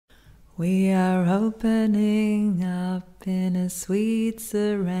We are opening up in a sweet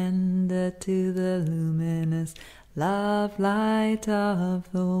surrender to the luminous love light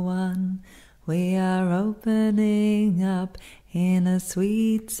of the One. We are opening up in a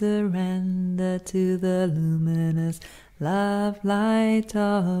sweet surrender to the luminous love light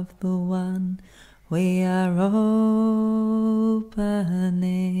of the One. We are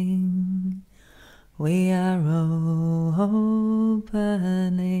opening. We are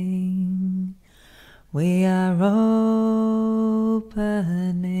opening. We are opening.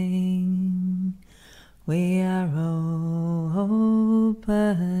 We are opening.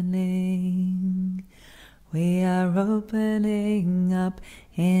 We are opening up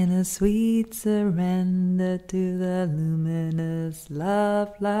in a sweet surrender to the luminous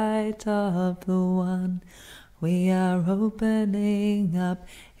love light of the One. We are opening up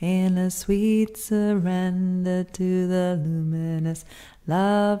in a sweet surrender to the luminous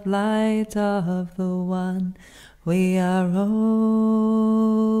love light of the One. We are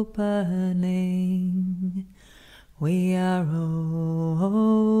opening. We are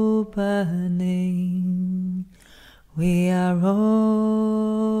opening. We are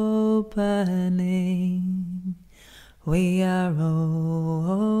opening. We are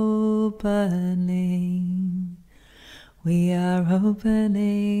opening. We are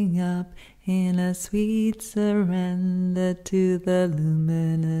opening up in a sweet surrender to the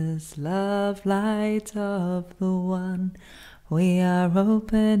luminous love light of the One. We are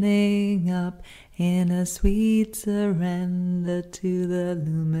opening up in a sweet surrender to the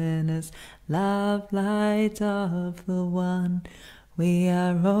luminous love light of the One. We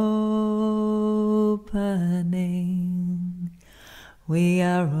are opening. We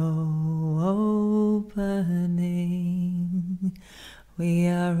are opening. We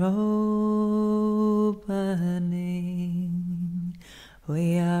are opening.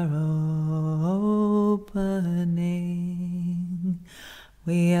 We are opening.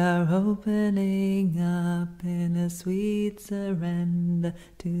 We are opening up in a sweet surrender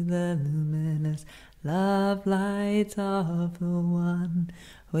to the luminous love light of the One.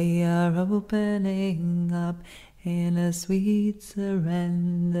 We are opening up in a sweet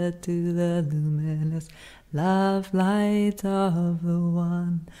surrender to the luminous love light of the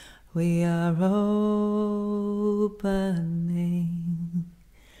One. We are opening.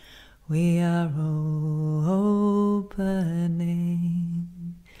 We are opening.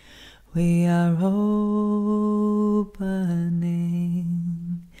 We are opening.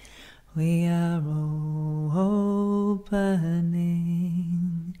 We are opening.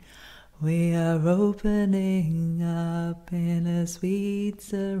 We are opening up in a sweet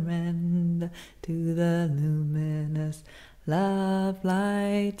surrender to the luminous love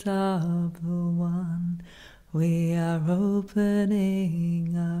light of the One. We are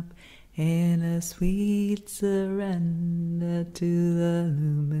opening up in a sweet surrender to the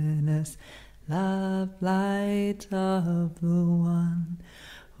luminous love light of the One.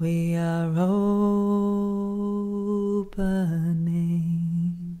 We are opening.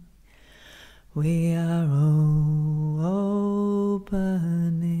 We are opening.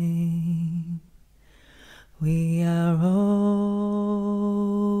 We are opening.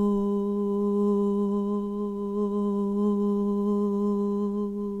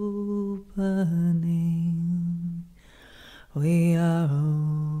 We are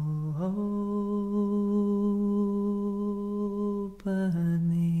opening.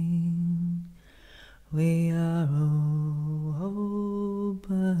 We are opening.